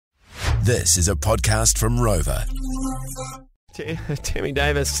This is a podcast from Rover. Tammy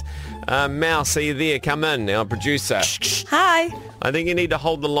Davis, Mouse, are you there? Come in, our producer. Hi. I think you need to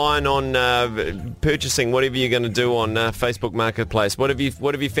hold the line on purchasing whatever you're going to do on Facebook Marketplace. What have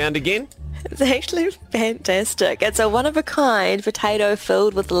you found again? It's actually fantastic. It's a one-of-a-kind potato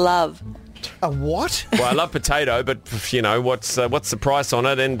filled with love. A what? Well, I love potato, but you know what's the price on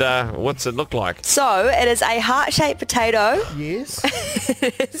it, and what's it look like? So it is a heart-shaped potato. Yes.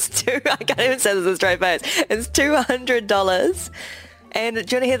 I can't even say this with a straight face. It's $200. And do you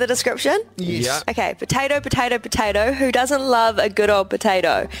want to hear the description? Yes. Yeah. Okay, potato. Who doesn't love a good old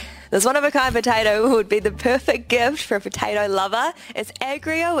potato? This one-of-a-kind potato would be the perfect gift for a potato lover. It's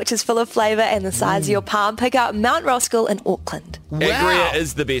Agria, which is full of flavour and the size of your palm. Pick up Mount Roskill in Auckland. Wow. Agria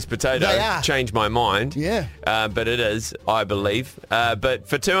is the best potato. They are. Changed my mind. Yeah. But it is, I believe. But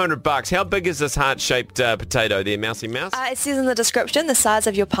for $200, how big is this heart-shaped potato there, Mousy Mouse? It says in the description, the size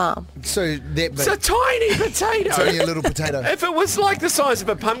of your palm. So that It's a tiny potato. It's only a little potato. If it was like the size of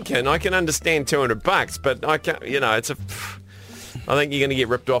a pumpkin, I can understand $200, but I can't. I think you're going to get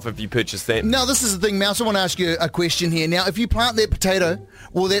ripped off if you purchase that. Now, this is the thing, Mouse. I want to ask you a question here. Now, if you plant that potato,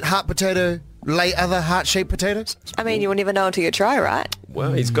 will that heart potato lay other heart-shaped potatoes? I mean, you wouldn't even know until you try, right?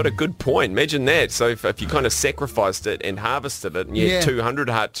 Well, he's got a good point. Imagine that. So if you kind of sacrificed it and harvested it, and you had 200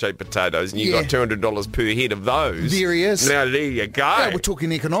 heart-shaped potatoes, and you got $200 per head of those. There he is. Now, there you go. Yeah, we're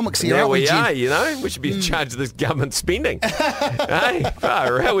talking economics here, Now aren't we, we Jen? are, you know. We should be in charge of this government spending. Hey,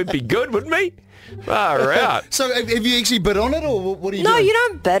 far out. We'd be good, wouldn't we? Far out. So have you actually bid on it, or what are you No, doing? you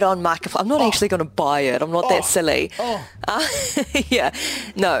don't bet on Marketplace. I'm not actually going to buy it. I'm not that silly. Yeah.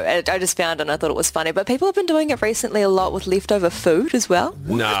 No, I just found it and I thought it was funny. But people have been doing it recently a lot with leftover food as well.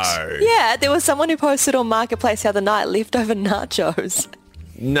 No. Yeah, there was someone who posted on Marketplace the other night, leftover nachos.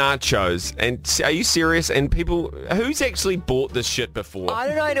 Nachos. And are you serious? And people, who's actually bought this shit before? I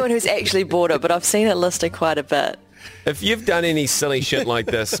don't know anyone who's actually bought it, but I've seen it listed quite a bit. If you've done any silly shit like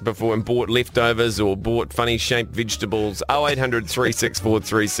this before and bought leftovers or bought funny shaped vegetables, 0800 364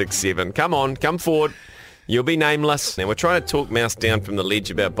 367. Come on, come forward. You'll be nameless. Now, we're trying to talk Mouse down from the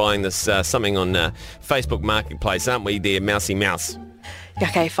ledge about buying this something on Facebook Marketplace, aren't we there, Mousy Mouse?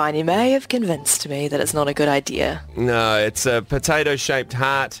 Okay, fine. You may have convinced me that it's not a good idea. No, it's a potato-shaped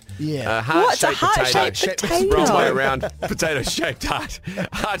heart. Yeah. What's a Heart-shaped heart-shaped potato. Wrong way potato? around. Potato-shaped heart.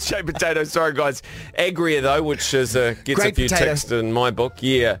 Heart-shaped potato. Sorry, guys. Agria, though, which is gets Great a few potato. ticks in my book.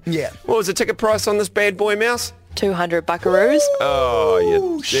 Yeah. Yeah. What was the ticket price on this bad boy, Mouse? 200 buckaroos. Oh,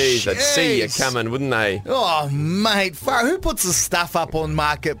 Ooh, geez, they'd see you jeez. coming, wouldn't they? Oh, mate, who puts the stuff up on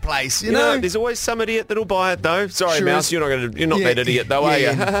Marketplace, you You know? know, there's always some idiot that'll buy it, though. Sorry, Sure Mouse, is. you're not Yeah, that idiot, though, are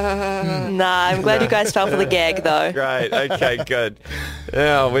yeah, you? Nah, I'm glad you guys fell for the gag, though. Great. Okay, good.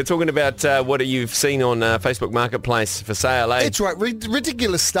 Now, we're talking about what you've seen on Facebook Marketplace for sale, eh? That's right,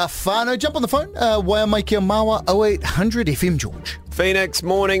 ridiculous stuff. No, jump on the phone. Waiamaiki Mawa 0800 FM, George. Phoenix,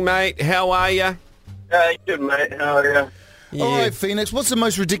 morning, mate. How are you? Hey, good mate. How are you? Yeah. All right, Phoenix, what's the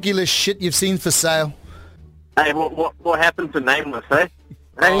most ridiculous shit you've seen for sale? Hey, what happened to Nameless, eh?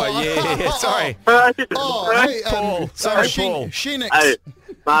 Oh, yeah. Sorry. Hey, Paul. Sorry, Paul. Phoenix. Hey,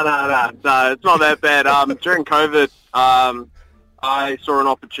 no, it's not that bad. During COVID, I saw an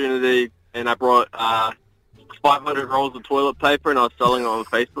opportunity and I brought 500 rolls of toilet paper and I was selling it on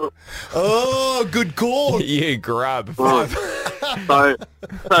Facebook. Oh, good call. You grub. So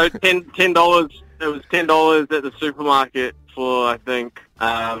 $10. It was $10 at the supermarket for I think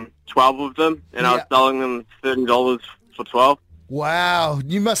 12 of them, and I was selling them $30 for 12. Wow,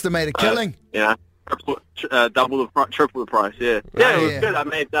 you must have made a killing. Yeah, triple the price. Yeah, it was good. I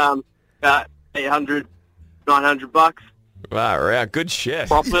made about 800, 900 bucks. Wow, right. Good shit.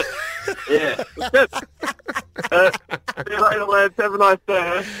 Profit. Yeah. Good. See you later, lads. Have a nice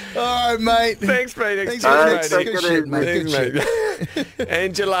day. All right, mate. Thanks, Phoenix. Thanks, Thanks, Phoenix. mate. Good shit, mate. Good Thanks, shit. mate.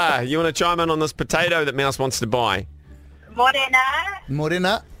 Angela, you want to chime in on this potato that Mouse wants to buy? Morena.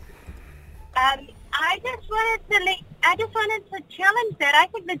 Morena. I just wanted to challenge that. I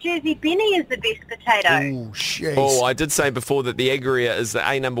think the Jersey Benny is the best potato. Oh, jeez. Oh, I did say before that the Agria is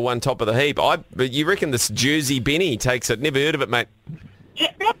the number one top of the heap. But you reckon this Jersey Benny takes it? Never heard of it, mate.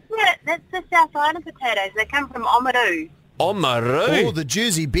 Yeah, that's the South Island potatoes. They come from Oamaru. Oamaru. Oh, the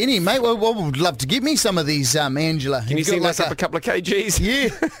Jersey Benny, mate. Well, I would love to get me some of these, Angela. Can you send us up a couple of kgs? Yeah.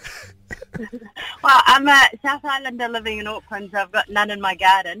 Well, I'm a South Islander living in Auckland, so I've got none in my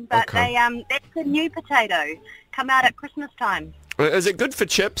garden. But Okay. that's a new potato. Come out at Christmas time. Is it good for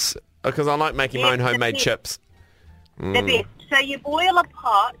chips? Because I like making my own Yes, homemade it's- chips. The best. So you boil a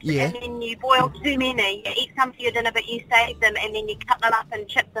pot, Yeah. and then you boil too many. You eat some for your dinner, but you save them, and then you cut them up and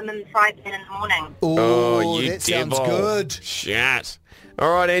chip them in the fry pan in the morning. Oh, you that devil. sounds good. Shit.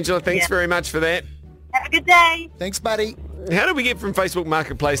 All right, Angela, thanks very much for that. Have a good day. Thanks, buddy. How do we get from Facebook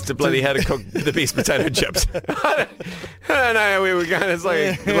Marketplace to bloody how to cook the best potato chips? I don't know where we're going. It's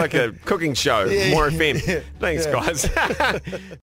like a cooking show. More FM. Thanks, guys.